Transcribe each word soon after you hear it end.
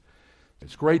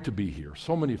It's great to be here.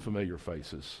 So many familiar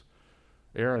faces.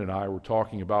 Aaron and I were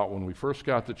talking about when we first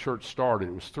got the church started,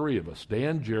 it was three of us,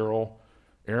 Dan Jarrell,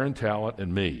 Aaron Talent,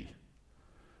 and me.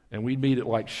 And we'd meet at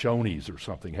like Shoney's or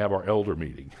something, have our elder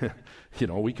meeting.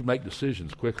 We could make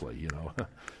decisions quickly,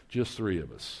 just three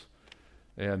of us.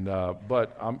 And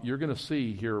but you're going to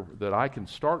see here that I can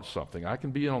start something. I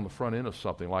can be on the front end of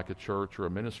something like a church or a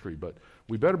ministry, but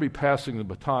we better be passing the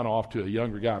baton off to a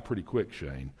younger guy pretty quick,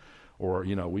 Shane, or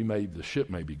the ship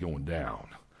may be going down.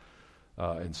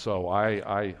 And so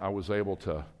I was able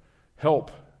to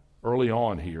help early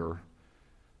on here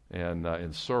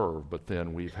and serve, but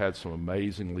then we've had some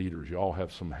amazing leaders. You all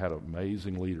have had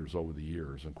amazing leaders over the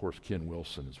years. And of course, Ken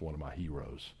Wilson is one of my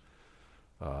heroes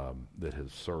that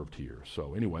has served here.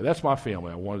 So anyway, that's my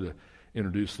family. I wanted to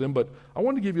introduce them, but I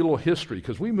wanted to give you a little history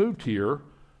because we moved here.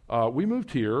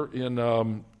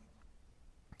 In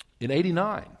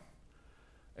 '89.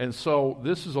 And so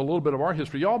this is a little bit of our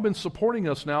history. Y'all have been supporting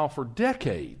us now for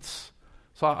decades.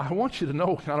 So I want you to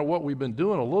know kind of what we've been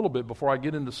doing a little bit before I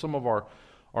get into some of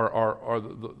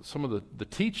the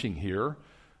teaching here.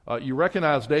 You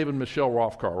recognize Dave and Michelle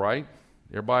Rothkar, right?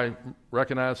 Everybody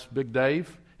recognize Big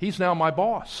Dave? He's now my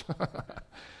boss.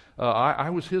 I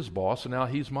was his boss, and now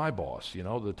he's my boss.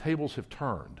 The tables have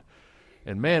turned.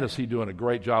 And man, is he doing a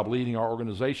great job leading our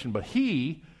organization. But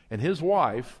he and his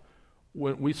wife,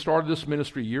 when we started this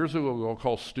ministry years ago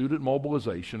called Student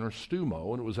Mobilization, or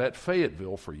STUMO, and it was at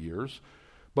Fayetteville for years.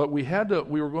 But we had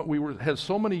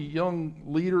so many young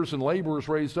leaders and laborers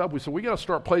raised up. We said we got to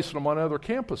start placing them on other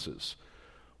campuses.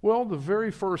 Well, the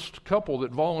very first couple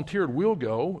that volunteered, we'll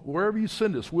go wherever you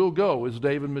send us. We'll go is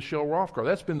Dave and Michelle Rothkar.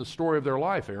 That's been the story of their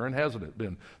life, Aaron, hasn't it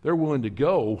been? They're willing to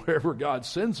go wherever God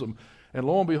sends them, and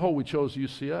lo and behold, we chose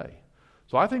UCA.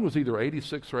 So I think it was either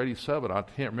 86 or 87. I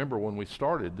can't remember when we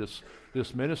started this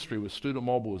ministry with Student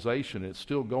Mobilization. It's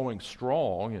still going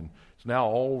strong, and it's now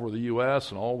all over the U.S.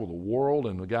 and all over the world.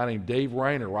 And a guy named Dave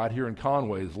Rayner right here in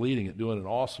Conway is leading it, doing an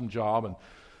awesome job. And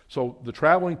so the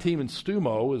traveling team in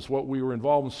STUMO is what we were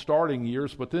involved in starting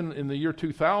years. But then in the year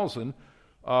 2000,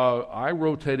 I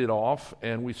rotated off,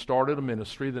 and we started a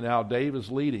ministry that now Dave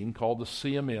is leading called the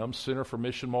CMM, Center for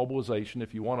Mission Mobilization.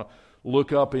 If you want to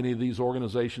look up any of these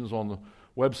organizations on the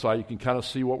website, you can kind of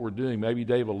see what we're doing. Maybe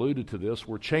Dave alluded to this.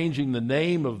 We're changing the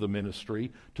name of the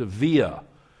ministry to VIA.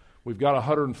 We've got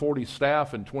 140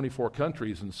 staff in 24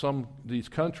 countries, and some of these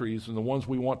countries, and the ones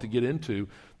we want to get into,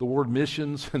 the word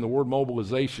missions and the word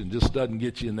mobilization just doesn't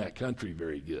get you in that country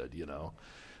very good,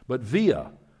 But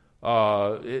VIA,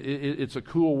 it's a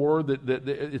cool word that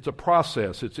it's a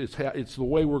process. It's the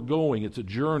way we're going. It's a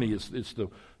journey. It's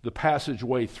the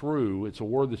passageway through. It's a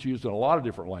word that's used in a lot of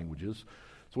different languages.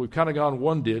 So we've kind of gone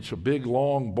one ditch, a big,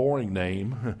 long, boring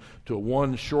name, to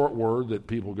one short word that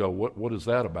people go, what is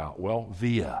that about? Well,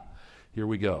 VIA. Here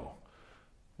we go.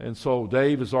 And so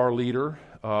Dave is our leader.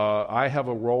 I have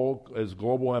a role as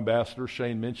global ambassador.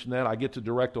 Shane mentioned that. I get to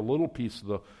direct a little piece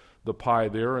of the pie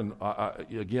there. And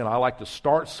I like to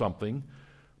start something,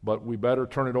 but we better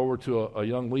turn it over to a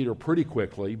young leader pretty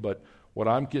quickly. But what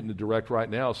I'm getting to direct right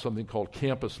now is something called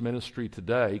Campus Ministry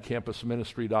Today,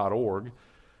 campusministry.org.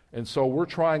 And so we're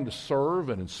trying to serve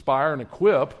and inspire and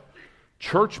equip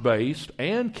church-based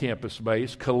and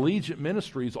campus-based collegiate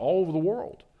ministries all over the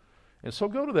world. And so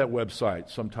go to that website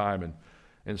sometime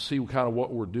and see kind of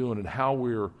what we're doing and how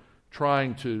we're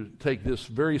trying to take this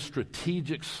very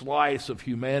strategic slice of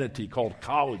humanity called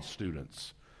college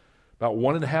students. About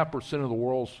 1.5% of the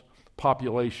world's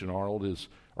population, Arnold,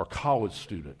 are college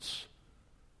students.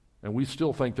 And we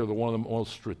still think they're one of the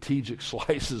most strategic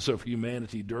slices of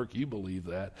humanity. Dirk, you believe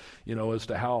that, as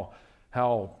to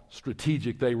how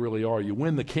strategic they really are. You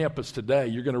win the campus today,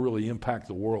 you're going to really impact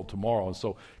the world tomorrow. And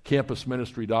so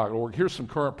campusministry.org. Here's some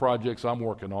current projects I'm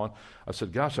working on. I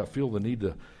said, gosh, I feel the need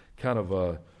to kind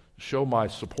of show my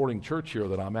supporting church here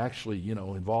that I'm actually,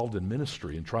 involved in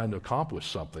ministry and trying to accomplish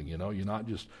something. You're not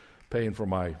just paying for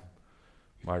my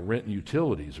rent and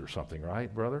utilities or something,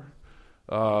 right, brother?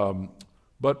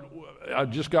 But I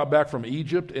just got back from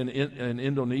Egypt and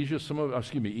Indonesia.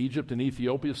 Egypt and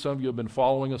Ethiopia. Some of you have been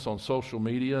following us on social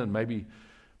media, and maybe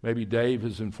Dave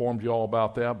has informed you all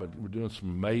about that. But we're doing some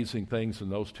amazing things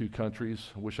in those two countries.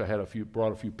 I wish I had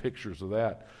brought a few pictures of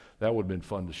that. That would have been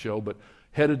fun to show. But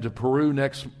headed to Peru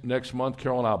next month.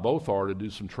 Carol and I both are to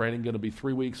do some training. Going to be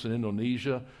 3 weeks in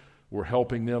Indonesia. We're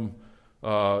helping them. There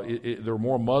are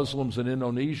more Muslims in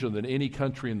Indonesia than any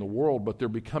country in the world, but they're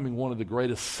becoming one of the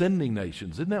greatest sending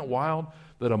nations. Isn't that wild?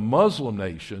 That a Muslim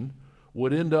nation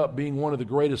would end up being one of the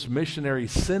greatest missionary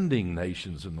sending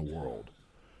nations in the world.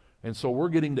 And so we're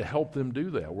getting to help them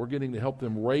do that. We're getting to help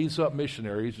them raise up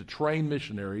missionaries, to train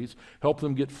missionaries, help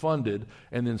them get funded,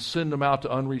 and then send them out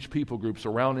to unreached people groups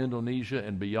around Indonesia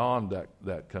and beyond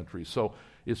that country. So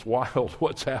it's wild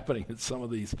what's happening in some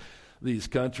of these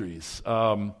countries.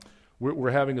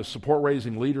 We're having a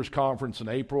support-raising leaders conference in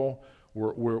April.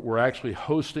 We're actually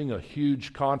hosting a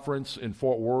huge conference in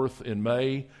Fort Worth in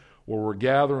May where we're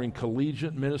gathering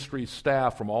collegiate ministry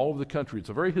staff from all over the country. It's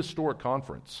a very historic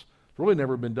conference. It's really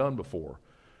never been done before.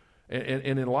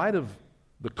 And in light of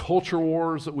the culture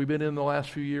wars that we've been in the last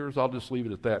few years, I'll just leave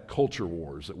it at that, culture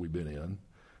wars that we've been in.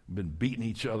 We've been beating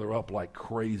each other up like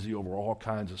crazy over all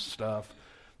kinds of stuff.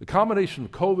 The combination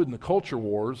of COVID and the culture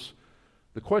wars,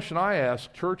 the question I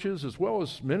ask churches as well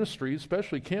as ministries,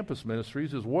 especially campus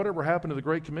ministries, is whatever happened to the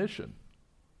Great Commission?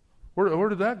 Where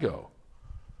did that go?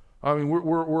 I mean,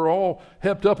 we're all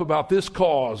hepped up about this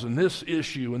cause and this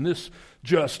issue and this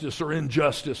justice or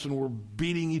injustice, and we're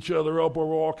beating each other up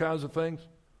over all kinds of things.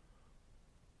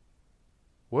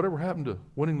 Whatever happened to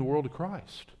winning the world to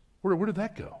Christ? Where did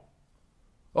that go?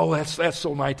 Oh, that's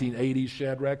so 1980s,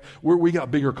 Shadrach. We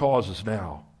got bigger causes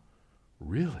now.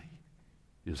 Really?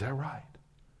 Is that right?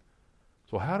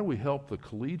 So how do we help the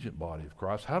collegiate body of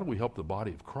Christ? How do we help the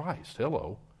body of Christ,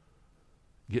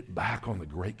 get back on the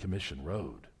Great Commission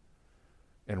road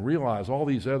and realize all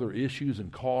these other issues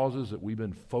and causes that we've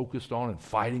been focused on and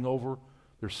fighting over,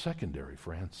 they're secondary,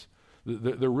 friends.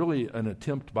 They're really an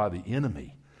attempt by the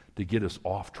enemy to get us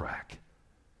off track.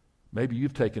 Maybe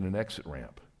you've taken an exit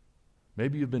ramp.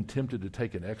 Maybe you've been tempted to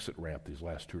take an exit ramp these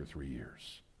last 2 or 3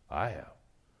 years. I have.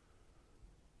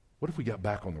 What if we got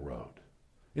back on the road?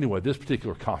 Anyway, this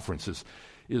particular conference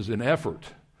is an effort.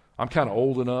 I'm kind of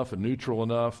old enough and neutral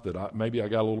enough that maybe I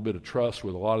got a little bit of trust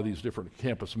with a lot of these different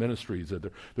campus ministries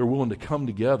that they're willing to come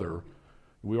together.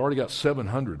 We already got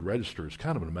 700 registers.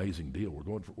 Kind of an amazing deal.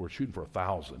 We're shooting for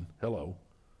 1,000. Hello.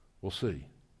 We'll see.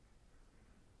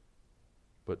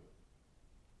 But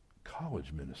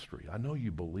college ministry, I know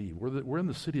you believe. We're in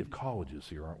the city of colleges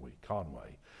here, aren't we?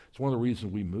 Conway. It's one of the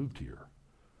reasons we moved here.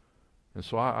 And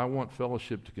so I want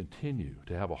fellowship to continue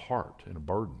to have a heart and a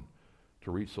burden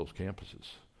to reach those campuses.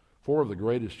 4 of the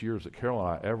greatest years that Carol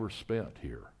and I ever spent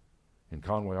here in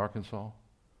Conway, Arkansas,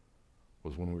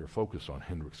 was when we were focused on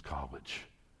Hendricks College.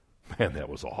 Man, that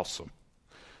was awesome.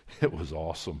 It was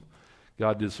awesome.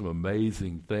 God did some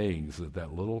amazing things at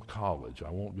that little college. I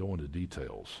won't go into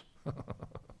details.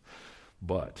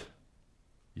 But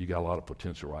you got a lot of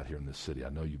potential right here in this city. I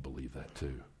know you believe that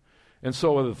too. And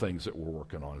so other things that we're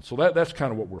working on. So that's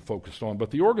kind of what we're focused on. But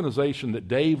the organization that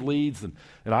Dave leads and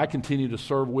I continue to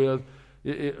serve with,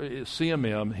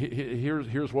 CMM,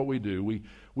 here's what we do.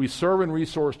 We serve and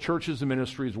resource churches and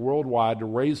ministries worldwide to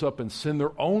raise up and send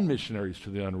their own missionaries to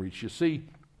the unreached. You see,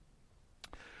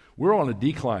 we're on a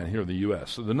decline here in the U.S.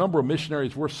 So the number of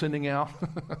missionaries we're sending out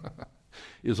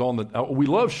is on the... we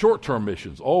love short-term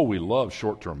missions. Oh, we love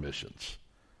short-term missions.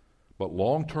 But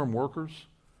long-term workers...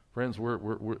 Friends,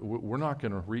 we're not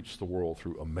going to reach the world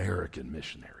through American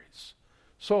missionaries.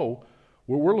 So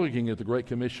we're looking at the Great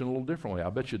Commission a little differently. I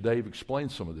bet you Dave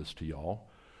explained some of this to y'all.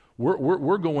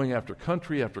 We're going after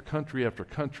country after country after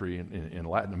country in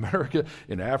Latin America,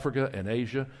 in Africa, and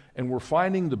Asia, and we're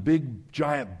finding the big,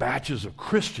 giant batches of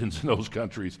Christians in those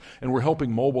countries, and we're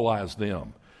helping mobilize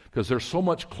them because they're so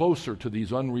much closer to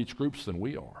these unreached groups than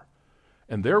we are.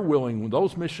 And they're willing, when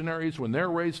those missionaries, when they're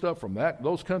raised up from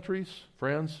those countries,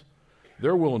 friends,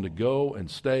 they're willing to go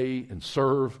and stay and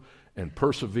serve and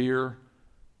persevere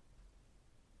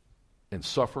and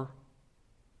suffer.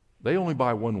 They only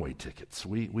buy one-way tickets.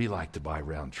 We like to buy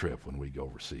round trip when we go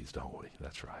overseas, don't we?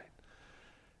 That's right.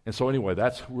 And so anyway,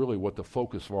 that's really what the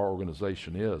focus of our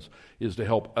organization is to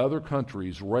help other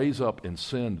countries raise up and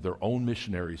send their own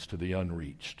missionaries to the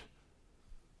unreached.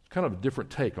 It's kind of a different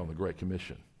take on the Great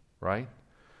Commission, right?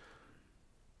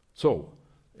 So,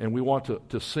 and we want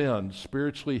to send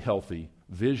spiritually healthy,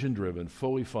 vision-driven,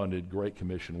 fully funded Great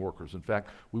Commission workers. In fact,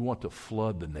 we want to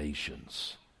flood the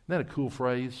nations. Isn't that a cool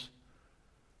phrase?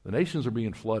 The nations are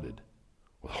being flooded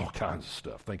with all kinds of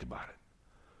stuff. Think about it.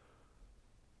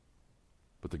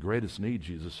 But the greatest need,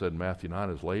 Jesus said in Matthew 9,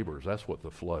 is laborers. That's what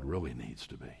the flood really needs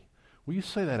to be. Will you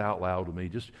say that out loud to me?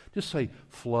 Just say,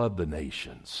 flood the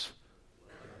nations.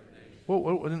 What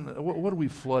are we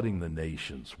flooding the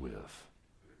nations with?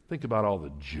 Think about all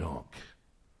the junk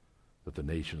that the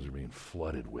nations are being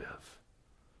flooded with.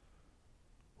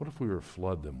 What if we were to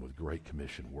flood them with Great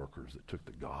Commission workers that took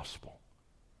the gospel?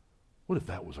 What if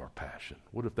that was our passion?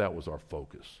 What if that was our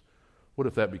focus? What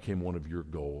if that became one of your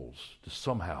goals to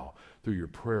somehow, through your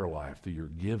prayer life, through your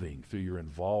giving, through your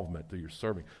involvement, through your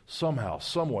serving, somehow,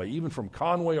 some way, even from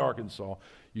Conway, Arkansas,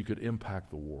 you could impact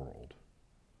the world.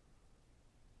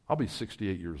 I'll be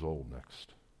 68 years old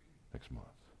next month.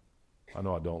 I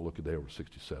know I don't look a day over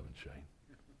 67, Shane.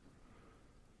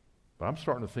 But I'm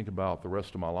starting to think about the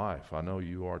rest of my life. I know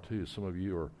you are too. Some of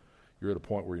you you're at a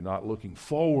point where you're not looking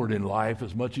forward in life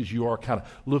as much as you are kind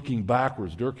of looking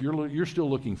backwards. Dirk, you're still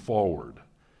looking forward.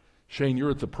 Shane, you're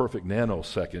at the perfect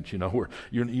nanosecond, where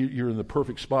you're in the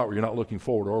perfect spot where you're not looking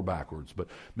forward or backwards. But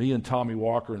me and Tommy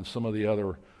Walker and some of the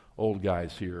other old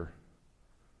guys here,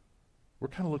 we're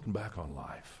kind of looking back on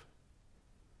life.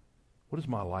 What has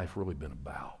my life really been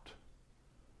about?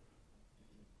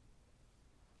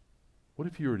 What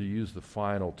if you were to use the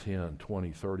final 10,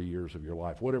 20, 30 years of your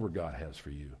life, whatever God has for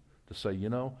you, to say,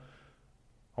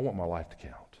 I want my life to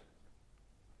count.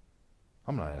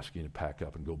 I'm not asking you to pack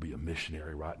up and go be a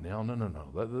missionary right now. No.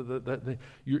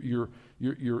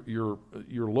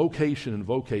 Your location and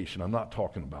vocation, I'm not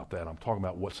talking about that. I'm talking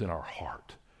about what's in our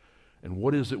heart. And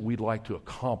what is it we'd like to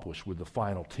accomplish with the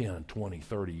final 10, 20,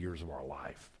 30 years of our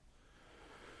life?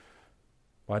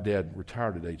 My dad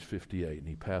retired at age 58, and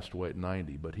he passed away at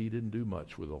 90, but he didn't do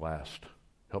much with the last,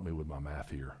 help me with my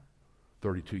math here,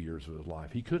 32 years of his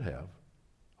life. He could have.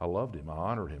 I loved him. I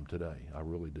honor him today. I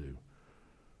really do.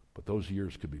 But those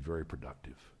years could be very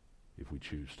productive if we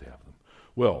choose to have them.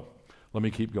 Well, let me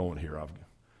keep going here. I've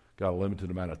got a limited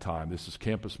amount of time. This is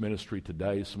campus ministry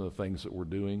today, some of the things that we're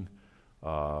doing.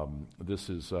 This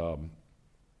is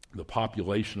the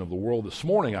population of the world. This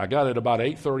morning, I got it about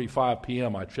 8:35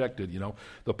 p.m. I checked it.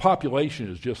 The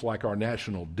population is just like our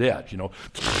national debt.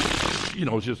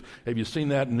 It's just, have you seen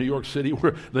that in New York City?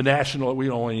 Where the national, we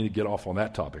don't need to get off on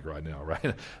that topic right now,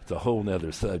 right? It's a whole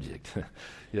nother subject.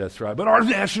 Yeah, that's right. But our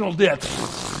national debt,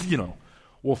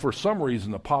 Well, for some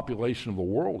reason, the population of the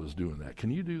world is doing that. Can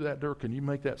you do that, Dirk? Can you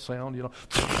make that sound?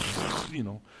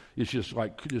 It's just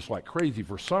like crazy.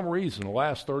 For some reason, the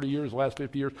last 30 years, the last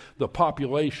 50 years, the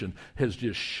population has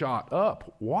just shot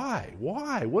up. Why?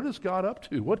 What is God up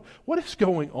to? What is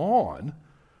going on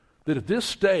that at this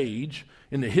stage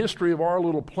in the history of our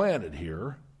little planet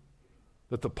here,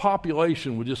 that the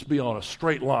population would just be on a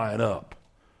straight line up?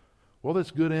 Well,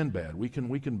 that's good and bad. We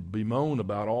can bemoan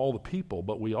about all the people,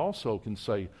 but we also can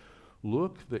say,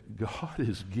 look, that God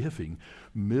is giving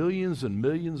millions and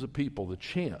millions of people the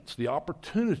chance, the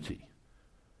opportunity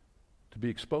to be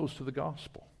exposed to the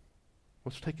gospel.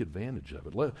 Let's take advantage of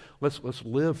it. Let's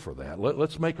live for that.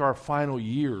 Let's make our final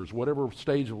years, whatever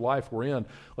stage of life we're in,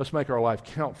 let's make our life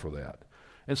count for that.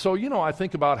 And so, I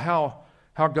think about how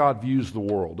God views the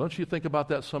world. Don't you think about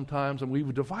that sometimes? And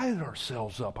we've divided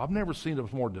ourselves up. I've never seen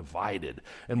us more divided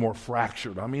and more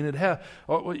fractured. I mean, it has,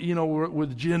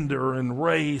 with gender and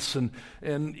race and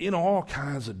all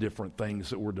kinds of different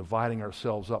things that we're dividing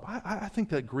ourselves up. I think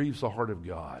that grieves the heart of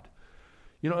God.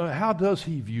 How does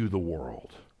He view the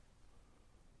world?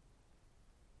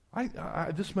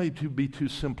 This may be too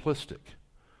simplistic,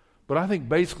 but I think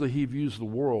basically He views the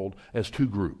world as two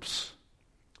groups.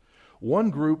 One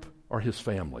group are His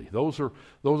family. Those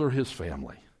are His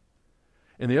family.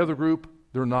 And the other group,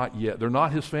 they're not yet. They're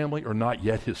not His family or not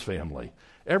yet His family.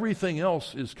 Everything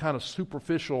else is kind of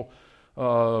superficial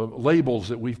labels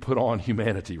that we've put on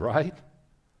humanity, right?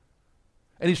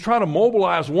 And He's trying to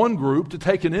mobilize one group to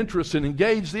take an interest and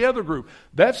engage the other group.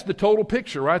 That's the total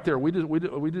picture right there.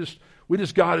 We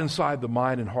just got inside the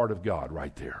mind and heart of God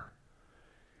right there.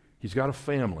 He's got a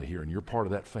family here, and you're part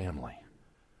of that family.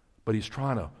 But He's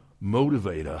trying to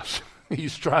motivate us.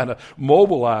 He's trying to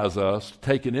mobilize us to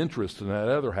take an interest in that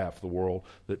other half of the world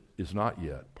that is not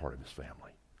yet part of His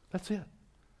family. That's it.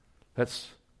 That's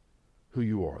who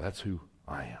you are. That's who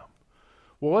I am.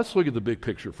 Well, let's look at the big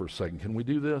picture for a second. Can we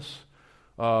do this?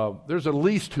 There's at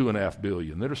least 2.5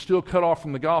 billion that are still cut off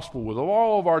from the gospel with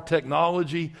all of our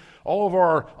technology, all of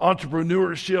our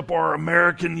entrepreneurship, our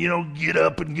American, get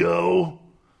up and go.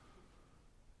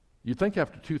 You'd think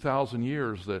after 2,000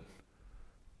 years that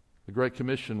the Great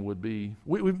Commission would be,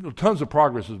 tons of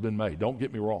progress has been made, don't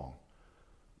get me wrong.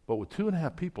 But with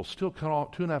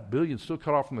 2.5 billion still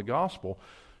cut off from the gospel,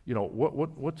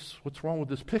 what's wrong with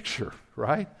this picture,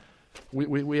 right?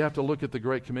 We have to look at the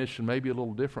Great Commission maybe a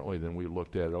little differently than we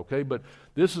looked at it, okay? But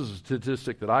this is a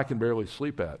statistic that I can barely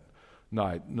sleep at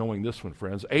night, knowing this one,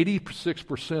 friends.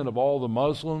 86% of all the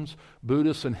Muslims,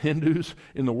 Buddhists, and Hindus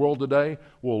in the world today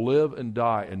will live and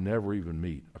die and never even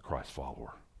meet a Christ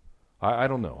follower. I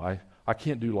don't know. I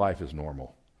can't do life as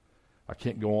normal. I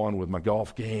can't go on with my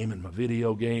golf game and my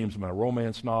video games and my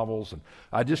romance novels, and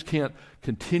I just can't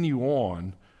continue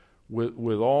on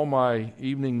with all my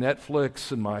evening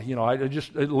Netflix and my, I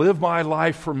just live my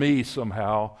life for me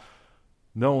somehow,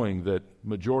 knowing that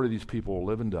majority of these people will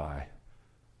live and die.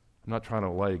 I'm not trying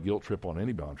to lay a guilt trip on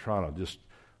anybody. I'm trying to just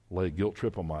lay a guilt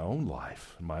trip on my own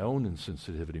life, and my own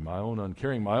insensitivity, my own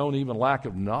uncaring, my own even lack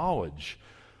of knowledge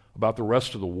about the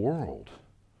rest of the world.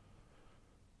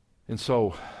 And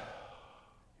so,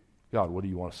 God, what do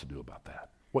you want us to do about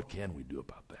that? What can we do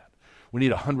about that? We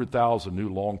need 100,000 new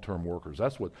long-term workers.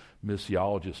 That's what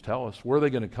missiologists tell us. Where are they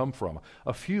going to come from?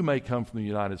 A few may come from the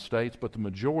United States, but the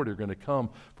majority are going to come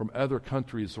from other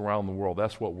countries around the world.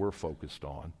 That's what we're focused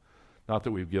on. Not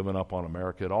that we've given up on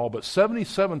America at all, but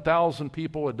 77,000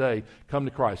 people a day come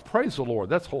to Christ. Praise the Lord.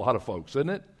 That's a lot of folks, isn't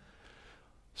it?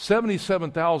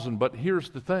 77,000, but here's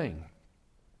the thing.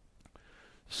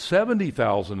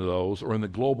 70,000 of those are in the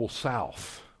global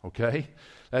south, okay?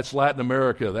 That's Latin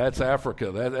America, that's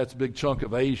Africa, that's a big chunk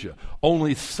of Asia.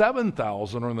 Only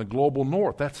 7,000 are in the global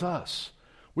north. That's us.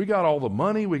 We got all the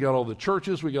money, we got all the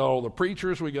churches, we got all the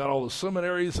preachers, we got all the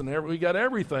seminaries, and we got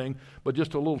everything, but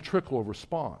just a little trickle of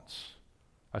response.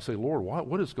 I say, Lord,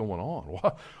 what is going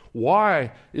on?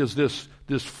 Why is this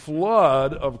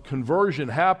flood of conversion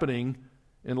happening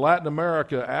in Latin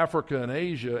America, Africa, and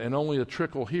Asia, and only a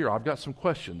trickle here? I've got some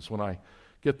questions. When I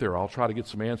get there, I'll try to get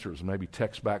some answers and maybe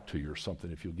text back to you or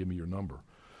something if you'll give me your number.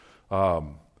 I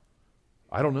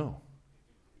don't know.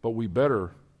 But we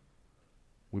better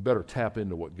tap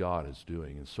into what God is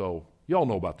doing. And so, y'all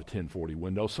know about the 1040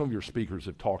 window. Some of your speakers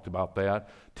have talked about that.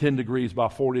 10 degrees by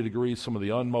 40 degrees, some of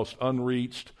the most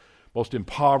unreached, most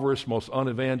impoverished, most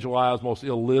unevangelized, most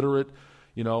illiterate.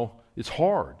 You know, it's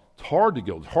hard. It's hard to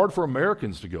go. It's hard for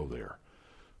Americans to go there.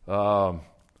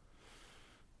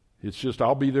 It's just,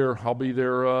 I'll be there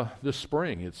this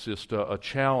spring. It's just a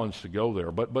challenge to go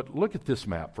there. But look at this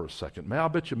map for a second. Man, I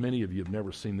bet you many of you have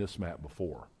never seen this map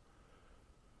before.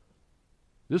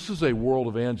 This is a world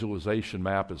evangelization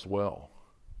map as well.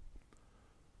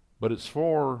 But it's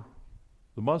for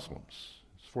the Muslims.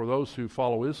 It's for those who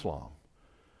follow Islam.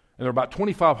 And there are about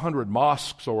 2,500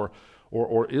 mosques or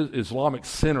Islamic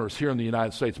centers here in the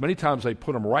United States. Many times they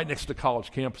put them right next to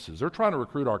college campuses. They're trying to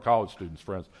recruit our college students,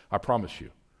 friends, I promise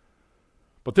you.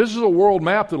 But this is a world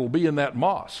map that will be in that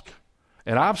mosque.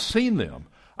 And I've seen them.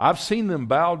 I've seen them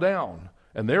bow down.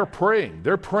 And they're praying.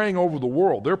 They're praying over the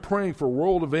world. They're praying for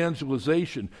world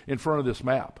evangelization in front of this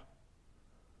map.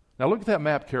 Now look at that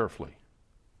map carefully.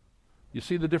 You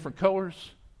see the different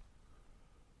colors?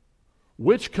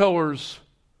 Which colors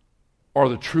are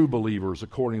the true believers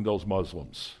according to those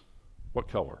Muslims? What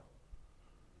color?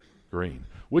 Green.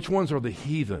 Which ones are the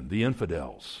heathen, the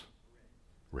infidels?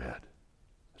 Red.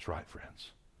 That's right,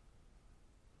 friends.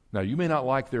 Now, you may not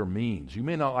like their means. You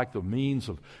may not like the means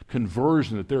of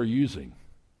conversion that they're using.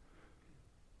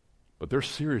 But they're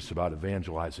serious about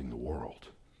evangelizing the world.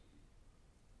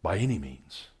 By any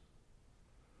means.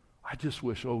 I just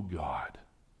wish, oh God,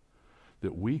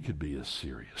 that we could be as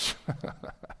serious.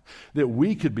 That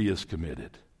we could be as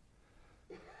committed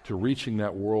to reaching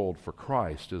that world for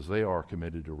Christ as they are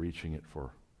committed to reaching it for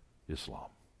Islam.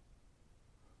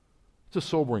 It's a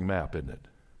sobering map, isn't it?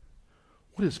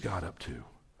 What is God up to?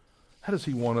 How does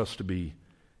he want us to be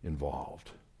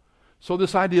involved? So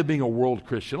this idea of being a world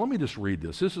Christian, let me just read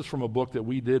this. This is from a book that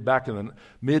we did back in the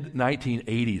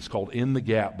mid-1980s called In the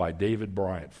Gap by David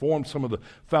Bryant. Formed some of the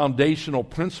foundational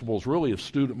principles, really, of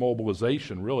student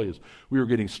mobilization, really, as we were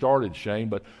getting started, Shane.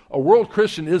 But a world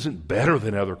Christian isn't better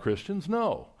than other Christians,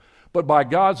 no. But by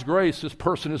God's grace, this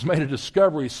person has made a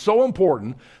discovery so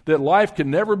important that life can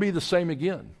never be the same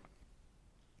again.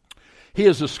 He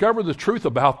has discovered the truth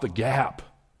about the gap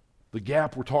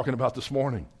we're talking about this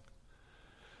morning.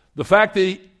 The fact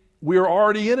that we are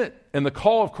already in it, and the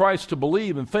call of Christ to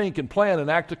believe and think and plan and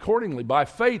act accordingly. By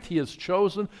faith, he has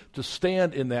chosen to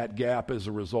stand in that gap as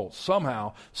a result,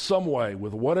 somehow, some way,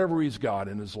 with whatever he's got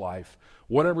in his life,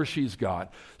 whatever she's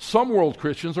got. Some world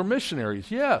Christians are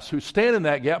missionaries, yes, who stand in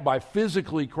that gap by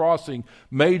physically crossing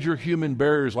major human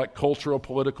barriers like cultural,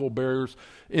 political barriers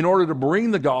in order to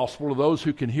bring the gospel to those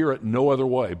who can hear it no other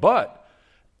way. But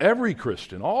every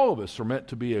Christian, all of us are meant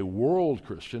to be a world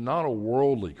Christian, not a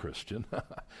worldly Christian. We've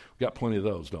got plenty of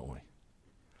those, don't we?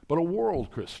 But a world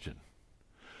Christian.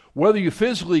 Whether you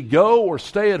physically go or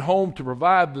stay at home to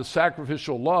provide the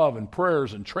sacrificial love and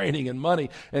prayers and training and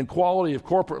money and quality of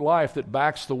corporate life that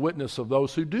backs the witness of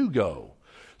those who do go.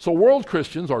 So world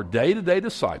Christians are day-to-day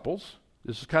disciples.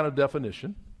 This is kind of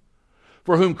definition.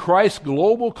 For whom Christ's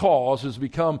global cause has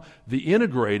become the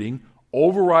integrating,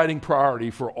 overriding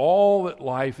priority for all that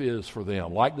life is for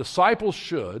them. Like disciples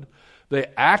should, they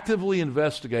actively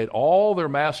investigate all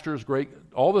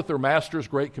that their master's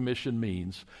great commission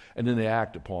means, and then they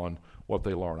act upon what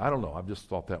they learn. I don't know. I just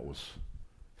thought that was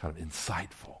kind of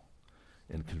insightful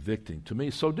and convicting to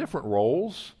me. So different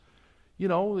roles,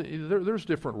 there's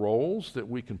different roles that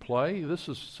we can play. This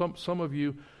is some of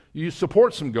you, You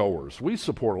support some goers. We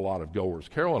support a lot of goers.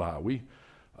 Carol and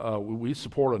I, we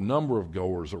support a number of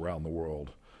goers around the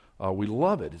world. We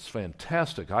love it. It's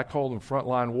fantastic. I call them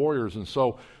frontline warriors. And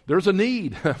so there's a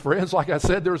need. Friends, like I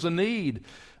said, there's a need.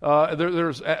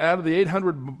 There's out of the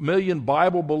 800 million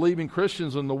Bible-believing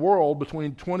Christians in the world,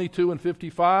 between 22 and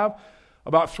 55,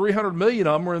 about 300 million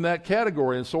of them are in that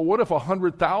category. And so what if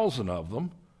 100,000 of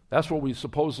them, that's what we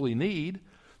supposedly need.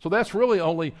 So that's really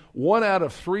only 1 out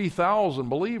of 3,000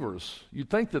 believers. You'd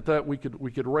think that we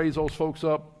could raise those folks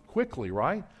up quickly,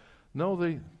 right? No,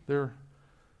 they're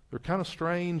kind of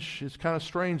strange. It's kind of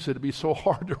strange that it'd be so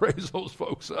hard to raise those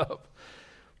folks up.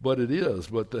 But it is.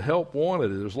 But the help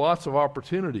wanted, there's lots of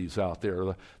opportunities out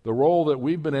there. The role that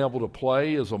we've been able to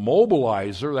play as a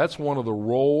mobilizer, that's one of the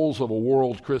roles of a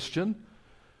world Christian,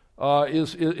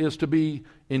 is to be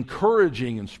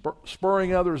encouraging and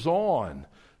spurring others on,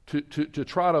 to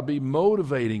try to be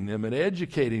motivating them and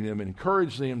educating them and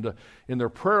encouraging them in their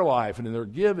prayer life and in their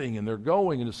giving and their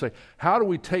going, and to say, how do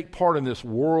we take part in this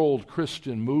world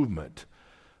Christian movement?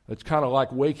 It's kind of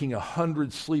like waking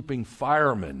 100 sleeping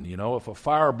firemen. You know, if a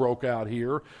fire broke out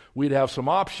here, we'd have some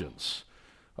options.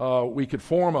 We could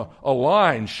form a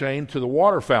line, Shane, to the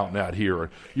water fountain out here.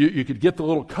 You could get the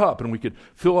little cup, and we could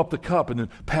fill up the cup and then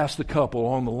pass the cup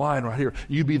along the line right here.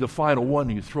 You'd be the final one,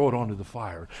 and you throw it onto the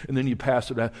fire. And then you pass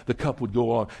it out. The cup would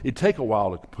go on. It'd take a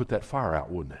while to put that fire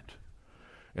out, wouldn't it?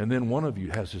 And then one of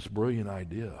you has this brilliant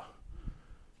idea.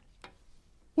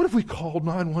 What if we called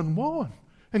 911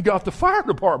 and got the fire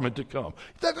department to come?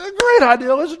 That's a great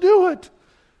idea. Let's do it.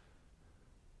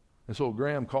 And so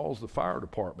Graham calls the fire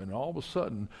department, and all of a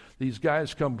sudden, these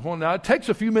guys come pulling. Now, it takes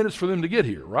a few minutes for them to get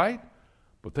here, right?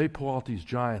 But they pull out these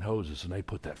giant hoses, and they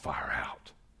put that fire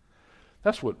out.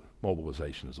 That's what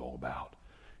mobilization is all about,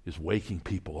 is waking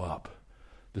people up,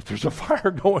 that there's a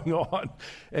fire going on,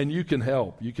 and you can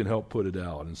help. You can help put it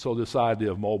out. And so this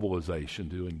idea of mobilization,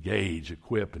 to engage,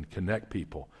 equip, and connect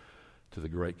people to the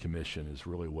Great Commission, is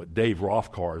really what Dave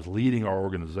Rothkar is leading our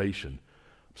organization.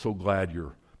 I'm so glad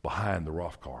you're behind the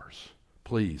Rothkars.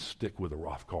 Please stick with the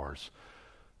Rothkars.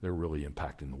 They're really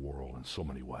impacting the world in so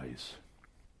many ways.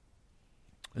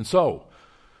 And so,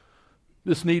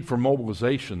 this need for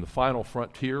mobilization, the final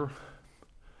frontier,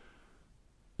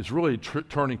 is really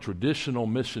turning traditional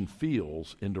mission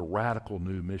fields into radical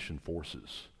new mission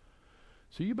forces.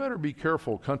 So you better be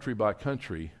careful country by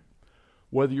country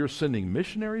whether you're sending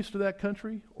missionaries to that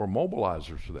country or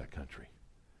mobilizers to that country.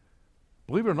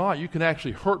 Believe it or not, you can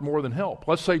actually hurt more than help.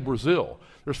 Let's say Brazil.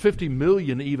 There's 50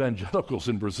 million evangelicals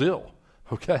in Brazil,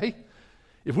 okay?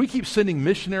 If we keep sending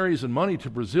missionaries and money to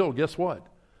Brazil, guess what?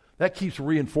 That keeps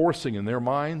reinforcing in their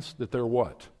minds that they're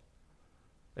what?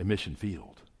 A mission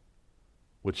field,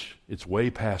 which it's way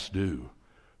past due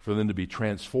for them to be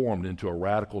transformed into a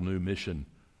radical new mission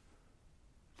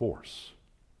force.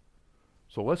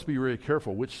 So let's be really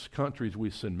careful which countries we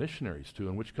send missionaries to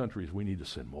and which countries we need to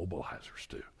send mobilizers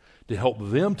to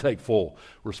help them take full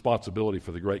responsibility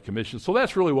for the Great Commission. So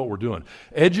that's really what we're doing.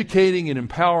 Educating and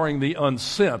empowering the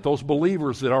unsent, those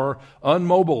believers that are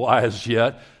unmobilized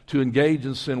yet, to engage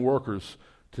and send workers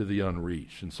to the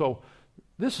unreached. And so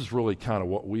this is really kind of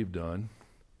what we've done.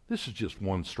 This is just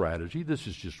one strategy. This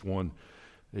is just one.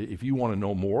 If you want to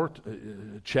know more,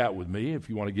 chat with me. If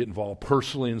you want to get involved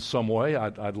personally in some way,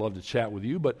 I'd love to chat with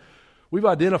you. But we've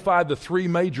identified the 3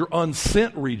 major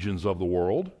unsent regions of the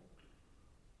world.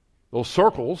 Those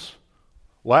circles: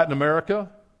 Latin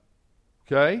America,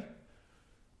 okay,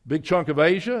 big chunk of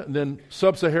Asia, and then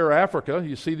sub-Saharan Africa.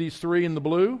 You see these 3 in the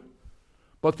blue?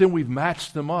 But then we've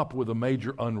matched them up with a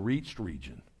major unreached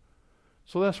region.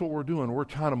 So that's what we're doing. We're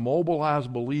trying to mobilize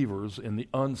believers in the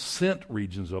unsent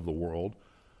regions of the world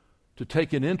to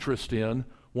take an interest in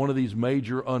one of these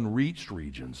major unreached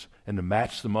regions and to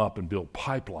match them up and build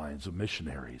pipelines of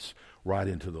missionaries right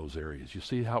into those areas. You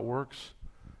see how it works?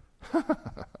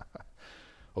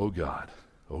 Oh God,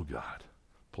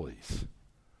 please.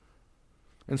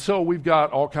 And so we've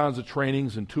got all kinds of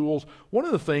trainings and tools. One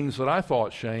of the things that I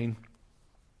thought, Shane,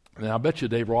 and I bet you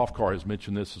Dave Rothkar has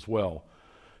mentioned this as well,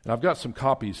 and I've got some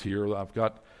copies here. I've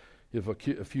got, if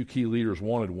a few key leaders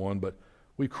wanted one, but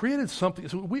we created something.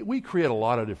 So we create a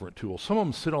lot of different tools. Some of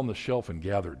them sit on the shelf and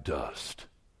gather dust,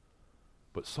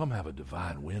 but some have a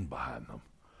divine wind behind them.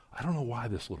 I don't know why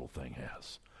this little thing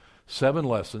has 7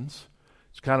 lessons.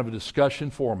 It's kind of a discussion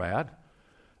format,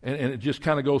 and it just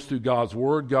kind of goes through God's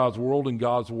Word, God's world, and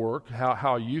God's work,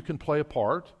 how you can play a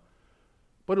part.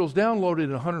 But it was downloaded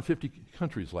in 150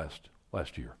 countries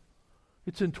last year.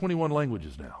 It's in 21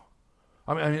 languages now.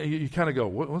 I mean, you kind of go,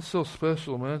 what's so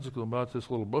special and magical about this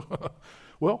little book?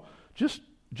 Well, just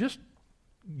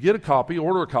get a copy,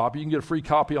 order a copy. You can get a free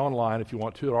copy online if you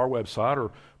want to at our website,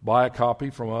 or buy a copy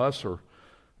from us, or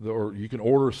you can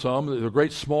order some. They're a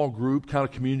great small group, kind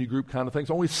of community group kind of things.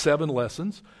 Only 7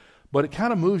 lessons, but it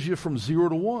kind of moves you from 0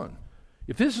 to 1.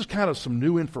 If this is kind of some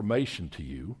new information to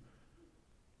you,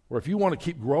 or if you want to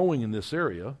keep growing in this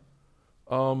area,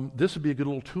 this would be a good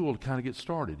little tool to kind of get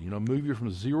started. Move you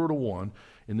from 0 to 1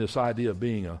 in this idea of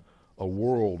being a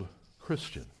world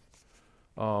Christian.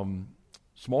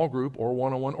 Small group or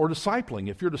one-on-one or discipling.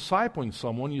 If you're discipling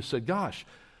someone, you say, gosh,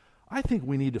 I think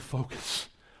we need to focus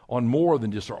on more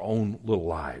than just our own little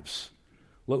lives.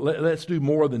 Let's do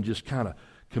more than just kind of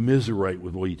commiserate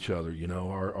with each other,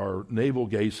 our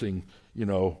navel-gazing,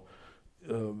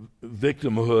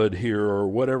 victimhood here, or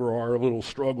whatever our little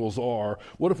struggles are.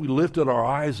 What if we lifted our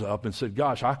eyes up and said,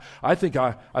 gosh, I think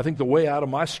the way out of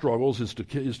my struggles is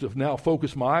to now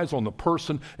focus my eyes on the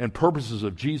person and purposes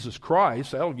of Jesus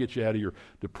Christ. That'll get you out of your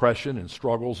depression and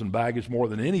struggles and baggage more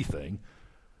than anything.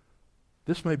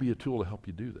 This may be a tool to help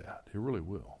you do that. It really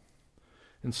will.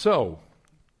 And so,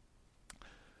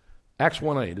 Acts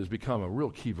 1:8 has become a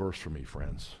real key verse for me,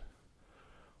 friends.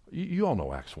 You all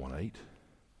know Acts 1:8.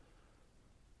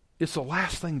 It's the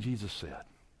last thing Jesus said.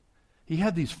 He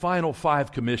had these final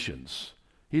 5 commissions.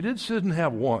 He didn't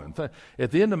have one.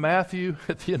 At the end of Matthew,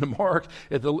 at the end of Mark,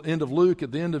 at the end of Luke,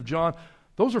 at the end of John,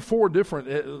 those are 4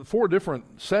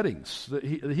 different settings.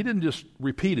 He didn't just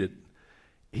repeat it.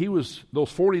 He was,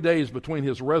 those 40 days between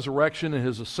his resurrection and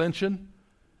his ascension,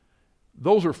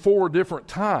 those are 4 different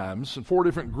times and 4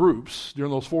 different groups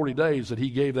during those 40 days that he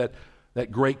gave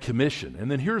that great commission. And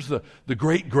then here's the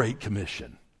great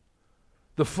commission.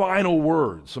 The final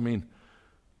words.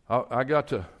 I got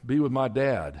to be with my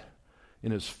dad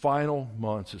in his final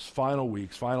months, his final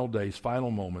weeks, final days,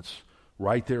 final moments,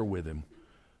 right there with him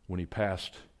when he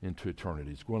passed into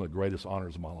eternity. It's one of the greatest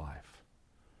honors of my life.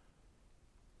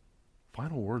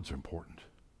 Final words are important.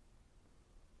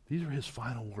 These are his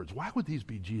final words. Why would these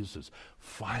be Jesus'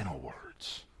 final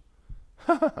words?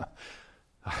 I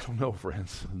don't know,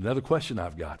 friends. Another question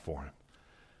I've got for him.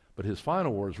 But his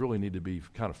final words really need to be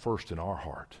kind of first in our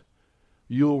heart.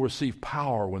 You'll receive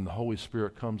power when the Holy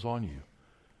Spirit comes on you.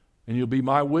 And you'll be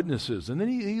my witnesses. And then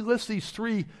he lists these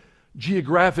 3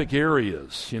 geographic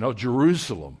areas.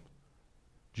 Jerusalem,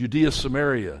 Judea,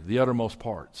 Samaria, the uttermost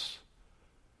parts.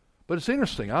 But it's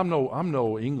interesting. I'm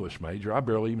no English major. I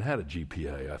barely even had a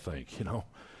GPA, I think,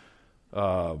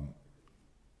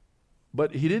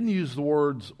 But he didn't use the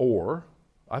words or.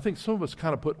 I think some of us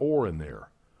kind of put or in there.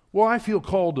 Well, I feel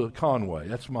called to Conway.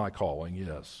 That's my calling,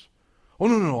 yes. Oh,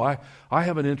 no. I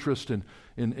have an interest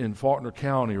in Faulkner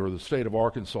County or the state of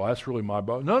Arkansas. That's really my...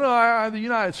 the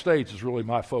United States is really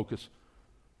my focus.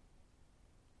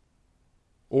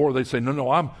 Or they say, no,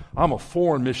 I'm a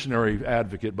foreign missionary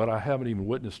advocate, but I haven't even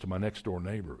witnessed to my next-door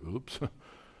neighbor. Oops.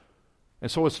 And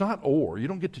so it's not or. You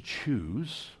don't get to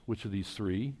choose which of these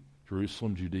 3,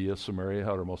 Jerusalem, Judea, Samaria,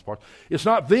 outermost parts. It's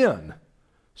not then.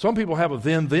 Some people have a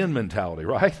then mentality,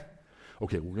 right?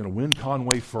 Okay, we're going to win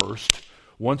Conway first.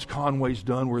 Once Conway's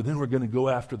done, we're going to go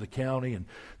after the county, and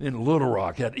then Little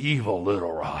Rock, that evil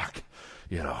Little Rock,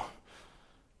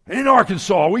 In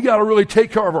Arkansas, we got to really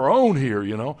take care of our own here,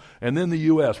 And then the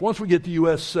U.S. Once we get the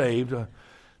U.S. saved, I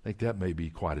think that may be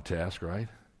quite a task, right?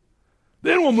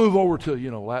 Then we'll move over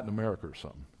to, Latin America or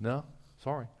something. No,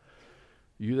 sorry.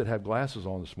 You that have glasses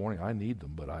on this morning, I need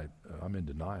them, but I'm in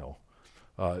denial.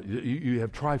 You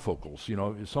have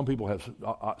trifocals. Some people have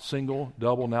single,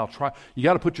 double, now tri. You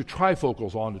got to put your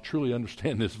trifocals on to truly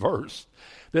understand this verse.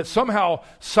 That somehow,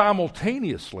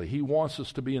 simultaneously, he wants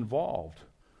us to be involved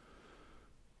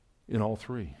in all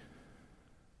 3.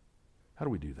 How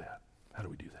do we do that?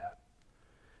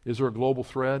 Is there a global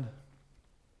thread?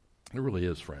 There really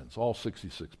is, friends. All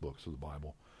 66 books of the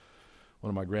Bible. One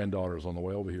of my granddaughters on the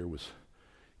way over here was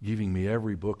giving me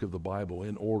every book of the Bible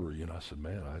in order. I said,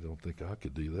 man, I don't think I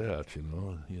could do that.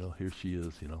 Here she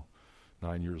is,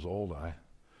 9 years old.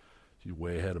 She's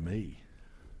way ahead of me.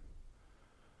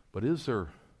 But is there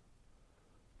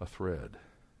a thread?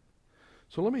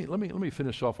 So let me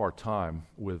finish off our time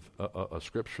with a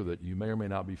scripture that you may or may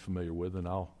not be familiar with, and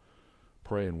I'll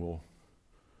pray and we'll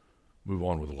move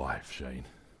on with life, Shane.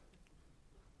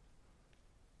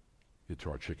 Get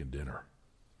to our chicken dinner.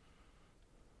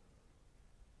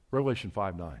 Revelation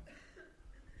 5:9.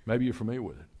 Maybe you're familiar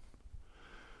with it.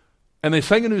 And they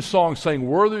sang a new song saying,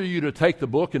 worthy are you to take the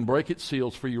book and break its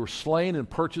seals, for you were slain and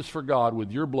purchased for God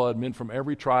with your blood men from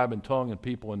every tribe and tongue and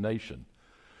people and nation.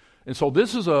 And so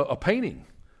this is a painting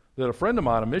that a friend of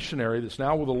mine, a missionary that's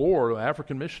now with the Lord, an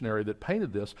African missionary that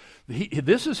painted this.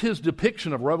 This is his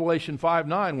depiction of Revelation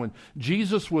 5:9 when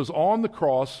Jesus was on the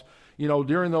cross,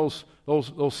 during those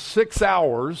 6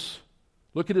 hours,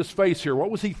 look at his face here.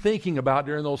 What was he thinking about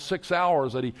during those 6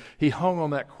 hours that he hung on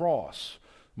that cross?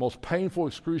 Most painful,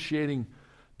 excruciating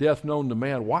death known to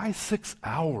man. Why 6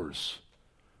 hours?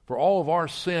 For all of our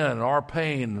sin and our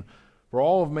pain, for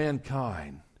all of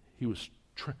mankind. He was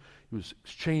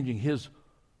exchanging his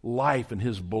life and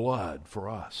his blood for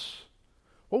us.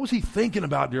 What was he thinking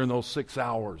about during those 6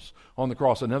 hours on the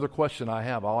cross? Another question I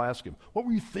have, I'll ask him. What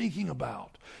were you thinking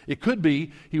about? It could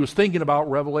be he was thinking about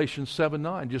Revelation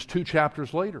 7:9, just 2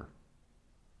 chapters later.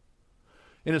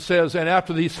 And it says, and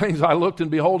after these things I looked,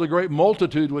 and behold, a great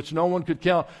multitude which no one could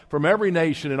count, from every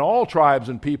nation and all tribes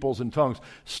and peoples and tongues,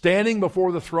 standing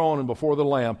before the throne and before the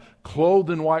Lamb,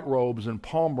 clothed in white robes, and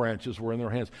palm branches were in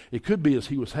their hands. It could be as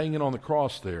he was hanging on the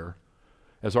cross there,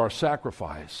 as our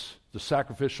sacrifice, the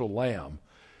sacrificial lamb,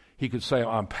 he could say,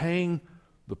 I'm paying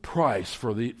the price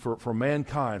for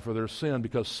mankind, for their sin,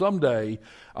 because someday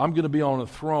I'm going to be on a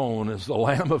throne as the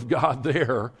Lamb of God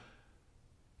there,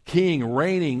 king,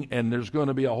 reigning, and there's going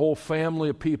to be a whole family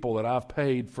of people that I've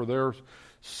paid for their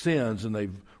sins, and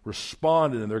they've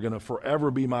responded, and they're going to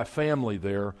forever be my family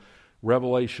there.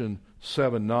 Revelation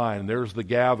 7:9. There's the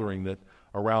gathering that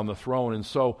around the throne. And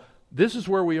so this is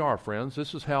where we are, friends.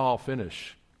 This is how I'll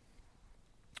finish.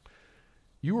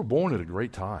 You were born at a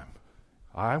great time.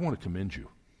 I want to commend you.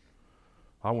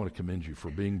 I want to commend you for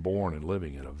being born and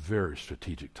living in a very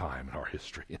strategic time in our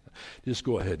history. Just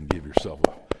go ahead and give yourself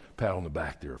a pat on the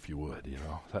back there if you would.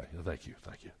 Thank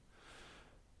you.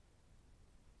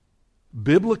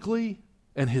 Biblically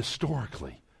and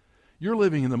historically, you're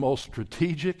living in the most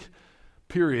strategic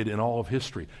period in all of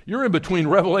history. You're in between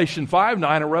Revelation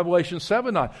 5:9 and Revelation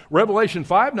 7:9. Revelation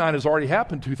 5:9 has already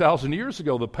happened 2,000 years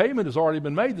ago. The payment has already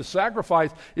been made. The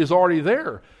sacrifice is already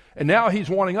there. And now he's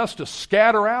wanting us to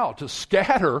scatter out,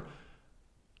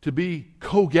 to be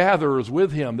co-gatherers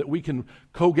with him, that we can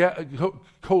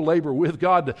co-labor with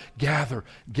God to gather,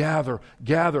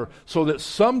 so that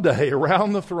someday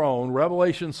around the throne,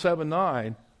 Revelation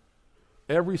 7:9,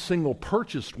 every single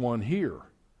purchased one here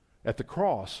at the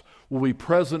cross will be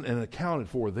present and accounted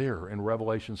for there in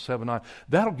Revelation 7:9.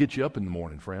 That'll get you up in the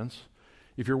morning, friends.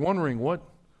 If you're wondering, what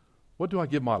do I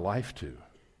give my life to?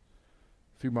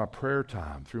 Through my prayer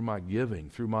time, through my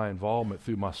giving, through my involvement,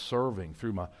 through my serving,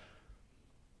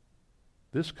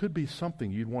 this could be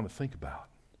something you'd want to think about.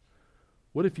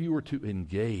 What if you were to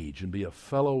engage and be a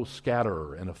fellow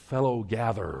scatterer and a fellow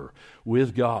gatherer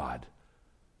with God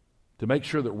to make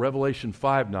sure that Revelation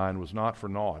 5:9 was not for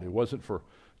naught? It wasn't for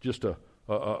just a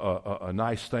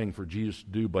nice thing for Jesus to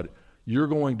do, but you're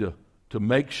going to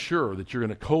make sure that you're going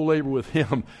to co-labor with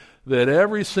him, that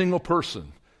every single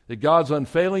person, that God's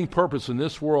unfailing purpose in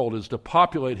this world is to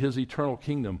populate his eternal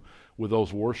kingdom with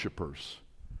those worshipers.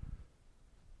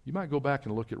 You might go back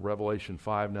and look at Revelation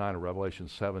 5:9 or Revelation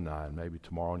 7:9 maybe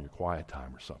tomorrow in your quiet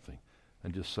time or something,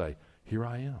 and just say, here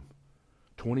I am,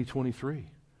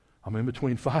 2023. I'm in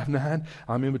between 5:9,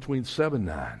 I'm in between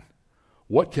 7:9.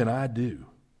 What can I do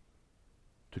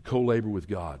to co-labor with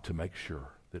God to make sure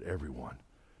that everyone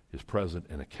is present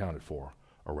and accounted for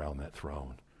around that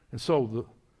throne? And so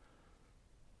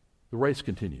the race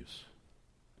continues,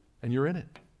 and you're in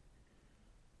it.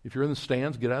 If you're in the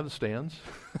stands, get out of the stands.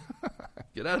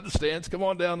 Get out of the stands, come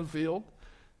on down the field.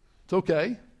 It's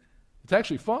okay. It's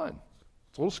actually fun.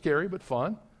 It's a little scary, but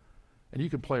fun. And you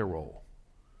can play a role.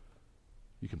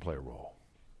 You can play a role.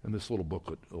 And this little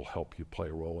booklet will help you play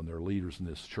a role, and there are leaders in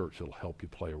this church that will help you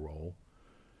play a role.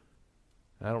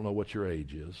 And I don't know what your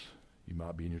age is. You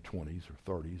might be in your 20s or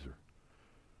 30s or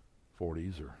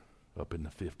 40s or up in the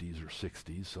 50s or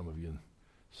 60s. Some of you in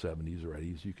 70s or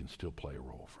 80s. You can still play a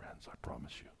role, friends. I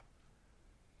promise you.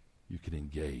 You can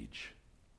engage